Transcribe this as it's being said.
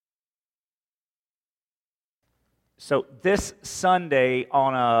So this Sunday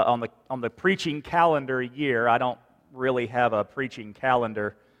on the preaching calendar year, I don't really have a preaching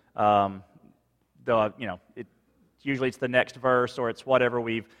calendar. Though usually it's the next verse or it's whatever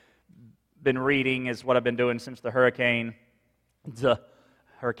we've been reading is what I've been doing since the hurricanes.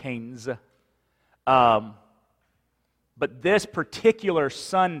 But this particular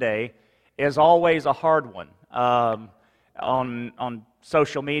Sunday is always a hard one. On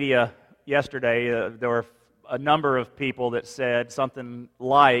social media yesterday, there were a number of people that said something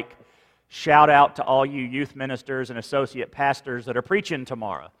like, "Shout out to all you youth ministers and associate pastors that are preaching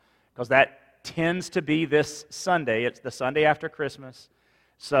tomorrow," because that tends to be this Sunday. It's the Sunday after Christmas.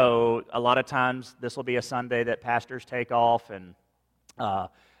 So a lot of times this will be a Sunday that pastors take off. And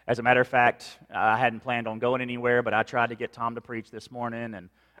as a matter of fact, I hadn't planned on going anywhere, but I tried to get Tom to preach this morning. And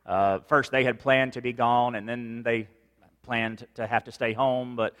first they had planned to be gone, and then they planned to have to stay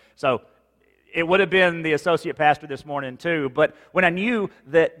home. So it would have been the associate pastor this morning too. But when I knew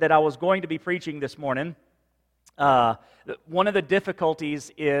that I was going to be preaching this morning, one of the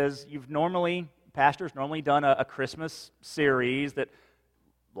difficulties is pastors normally done a Christmas series that,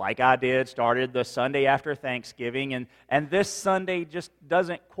 like I did, started the Sunday after Thanksgiving, and this Sunday just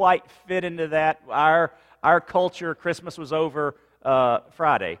doesn't quite fit into that. Our culture, Christmas was over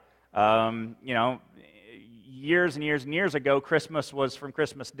Friday. Years and years and years ago, Christmas was from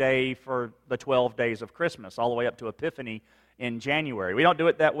Christmas Day for the 12 days of Christmas, all the way up to Epiphany in January. We don't do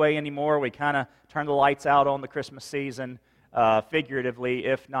it that way anymore. We kind of turn the lights out on the Christmas season, figuratively,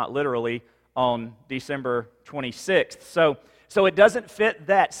 if not literally, on December 26th. So it doesn't fit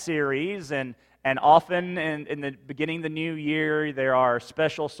that series, and often in the beginning of the new year, there are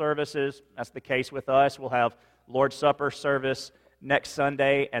special services. That's the case with us. We'll have Lord's Supper service next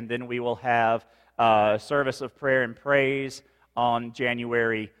Sunday, and then we will have service of prayer and praise on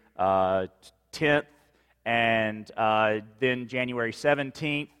January 10th, and then January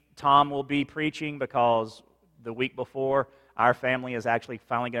 17th, Tom will be preaching because the week before, our family is actually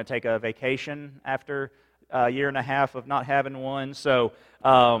finally going to take a vacation after a year and a half of not having one. So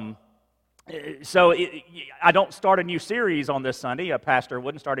I don't start a new series on this Sunday. A pastor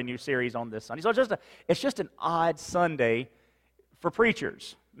wouldn't start a new series on this Sunday. So it's just an odd Sunday for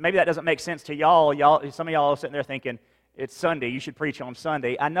preachers. Maybe that doesn't make sense to y'all. Some of y'all are sitting there thinking, it's Sunday, you should preach on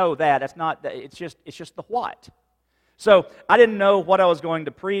Sunday. I know that. That's not. It's just the what. So I didn't know what I was going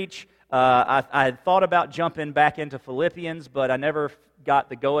to preach. I had thought about jumping back into Philippians, but I never got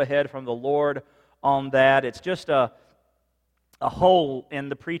the go-ahead from the Lord on that. It's just a hole in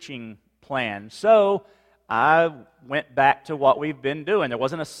the preaching plan. So I went back to what we've been doing. There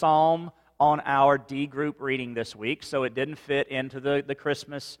wasn't a psalm on our D group reading this week, so it didn't fit into the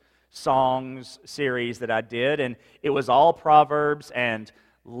Christmas songs series that I did, and it was all Proverbs, and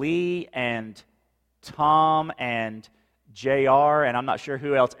Lee and Tom and JR, and I'm not sure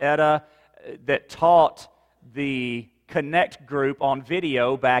who else, Etta, that taught the Connect group on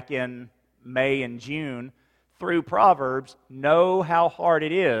video back in May and June through Proverbs know how hard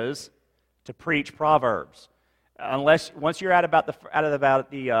it is to preach Proverbs. Once you're at about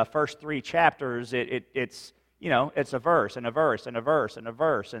the first three chapters, it's a verse and a verse and a verse and a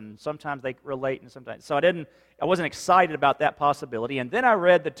verse, and sometimes they relate and sometimes. So I wasn't excited about that possibility. And then I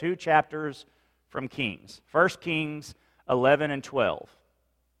read the two chapters from Kings, 1 Kings 11 and 12,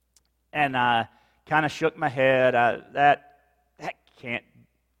 and I kind of shook my head.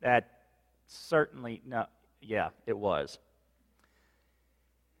 Certainly no. Yeah, it was.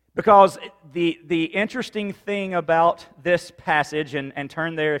 Because the interesting thing about this passage, and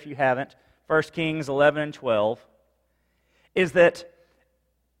turn there if you haven't, 1 Kings 11 and 12, is that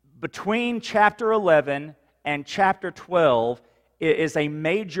between chapter 11 and chapter 12 is a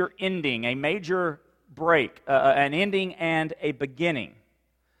major ending, a major break, an ending and a beginning.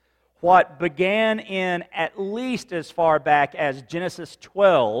 What began in at least as far back as Genesis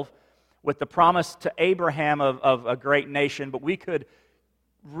 12 with the promise to Abraham of a great nation, but we could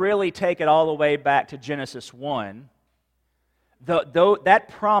really take it all the way back to Genesis 1. That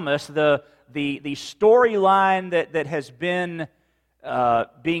promise, the storyline that has been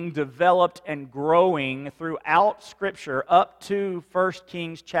being developed and growing throughout Scripture up to 1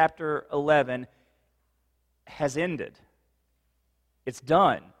 Kings chapter 11 has ended. It's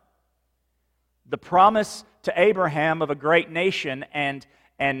done. The promise to Abraham of a great nation and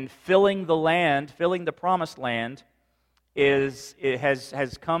filling the promised land, has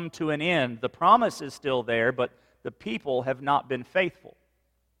come to an end. The promise is still there, but the people have not been faithful.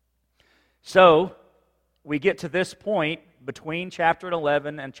 So, we get to this point between chapter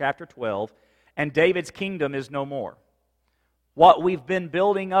 11 and chapter 12, and David's kingdom is no more. What we've been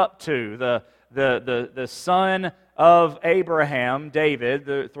building up to, the son of Abraham,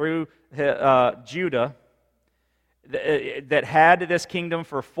 David, through Judah, that had this kingdom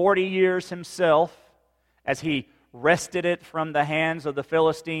for 40 years himself, as he wrested it from the hands of the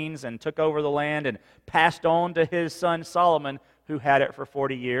Philistines and took over the land and passed on to his son Solomon, who had it for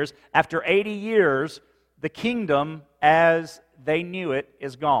 40 years. After 80 years, the kingdom as they knew it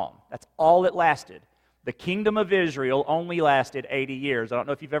is gone. That's all it lasted. The kingdom of Israel only lasted 80 years. I don't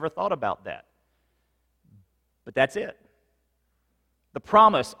know if you've ever thought about that. But that's it. The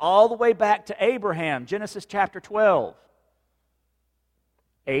promise all the way back to Abraham, Genesis chapter 12.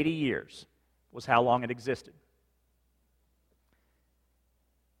 80 years was how long it existed.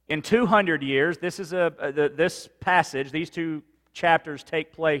 In 200 years, this passage, these two chapters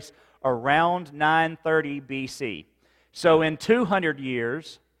take place around 930 BC. So in 200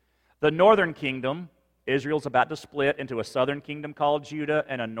 years, the northern kingdom, Israel's about to split into a southern kingdom called Judah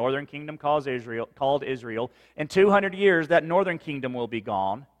and a northern kingdom called Israel. In 200 years, that northern kingdom will be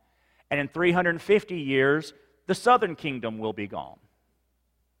gone. And in 350 years, the southern kingdom will be gone.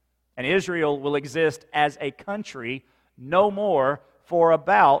 And Israel will exist as a country no more for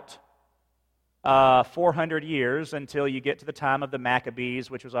about 400 years, until you get to the time of the Maccabees,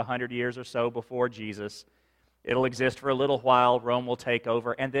 which was 100 years or so before Jesus. It'll exist for a little while. Rome will take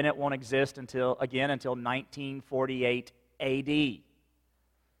over, and then it won't exist until 1948 AD.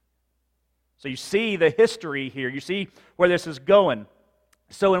 So you see the history here. You see where this is going.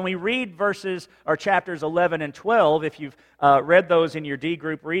 So when we read chapters 11 and 12, if you've read those in your D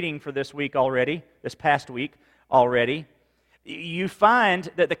group reading for this past week already, you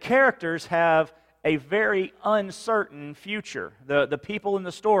find that the characters have a very uncertain future. The people in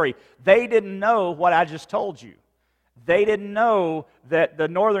the story, they didn't know what I just told you. They didn't know that the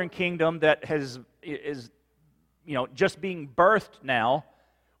northern kingdom that is just being birthed now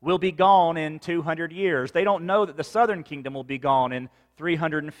will be gone in 200 years. They don't know that the southern kingdom will be gone in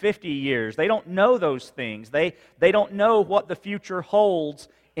 350 years. They don't know those things. They don't know what the future holds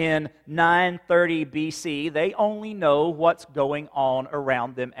in 930 BC. They only know what's going on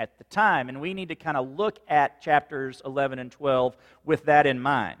around them at the time. And we need to kind of look at chapters 11 and 12 with that in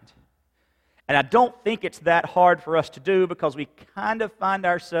mind. And I don't think it's that hard for us to do, because we kind of find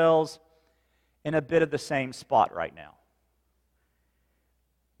ourselves in a bit of the same spot right now.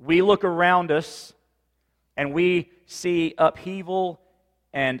 We look around us and we see upheaval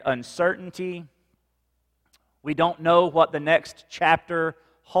and uncertainty. We don't know what the next chapter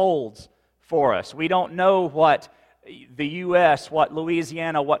holds for us. We don't know what the U.S., what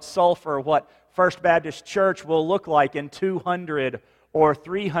Louisiana, what Sulphur, what First Baptist Church will look like in 200 or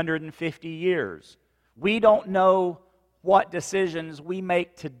 350 years. We don't know what decisions we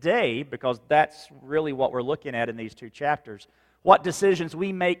make today, because that's really what we're looking at in these two chapters. What decisions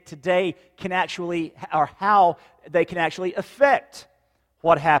we make today can actually, or how they can actually affect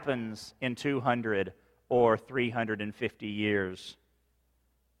what happens in 200 or 350 years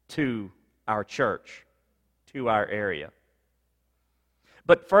to our church, to our area.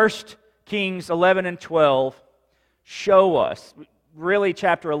 But 1 Kings 11 and 12 show us, really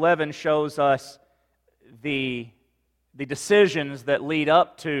chapter 11 shows us the decisions that lead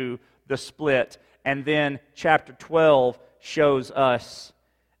up to the split, and then chapter 12 shows us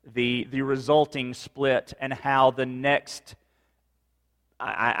the resulting split and how the next,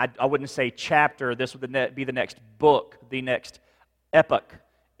 I wouldn't say chapter, this would be the next book, the next epoch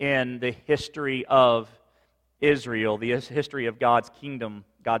in the history of Israel, the history of God's kingdom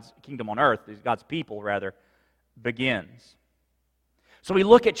on earth, God's people rather, begins. So we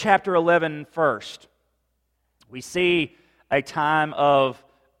look at chapter 11 first. We see a time of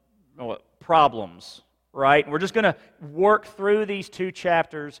problems, right? We're just going to work through these two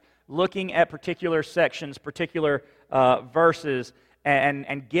chapters, looking at particular sections, particular verses,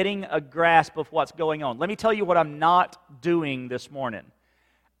 and getting a grasp of what's going on. Let me tell you what I'm not doing this morning.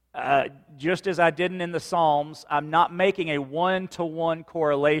 Just as I didn't in the Psalms, I'm not making a one-to-one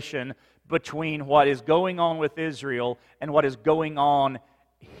correlation between what is going on with Israel and what is going on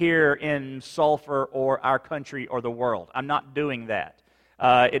here in Sulphur or our country or the world. I'm not doing that.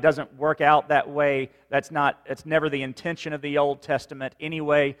 It doesn't work out that way. It's never the intention of the Old Testament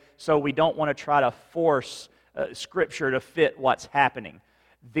anyway, so we don't want to try to force Scripture to fit what's happening.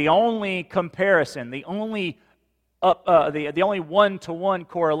 The only comparison, the only one-to-one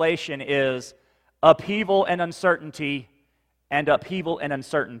correlation is upheaval and uncertainty, and upheaval and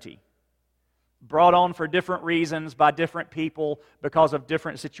uncertainty. Brought on for different reasons by different people because of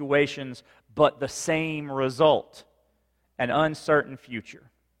different situations, but the same result, an uncertain future.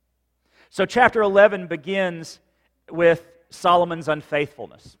 So chapter 11 begins with Solomon's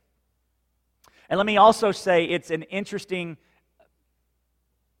unfaithfulness. And let me also say it's an interesting,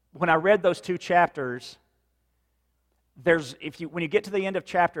 when I read those 2 chapters, when you get to the end of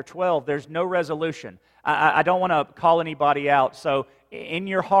chapter 12, there's no resolution. I don't want to call anybody out, so in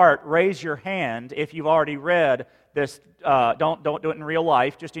your heart, raise your hand if you've already read this. Don't do it in real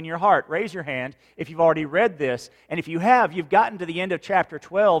life, just in your heart. Raise your hand if you've already read this. And if you have, you've gotten to the end of chapter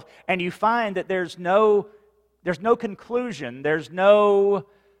 12, and you find that there's no conclusion, there's no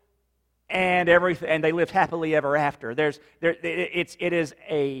and everything, and they lived happily ever after. It's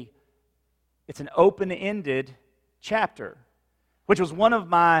an open-ended chapter, which was one of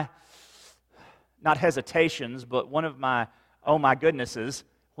my, not hesitations, but one of my, oh my goodnesses,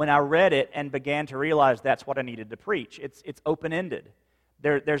 when I read it and began to realize that's what I needed to preach. It's open-ended.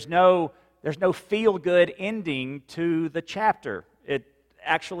 There's no feel-good ending to the chapter. It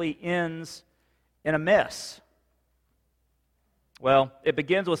actually ends in a mess. Well, it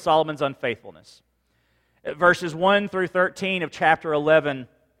begins with Solomon's unfaithfulness. Verses 1 through 13 of chapter 11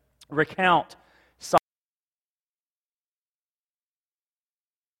 recount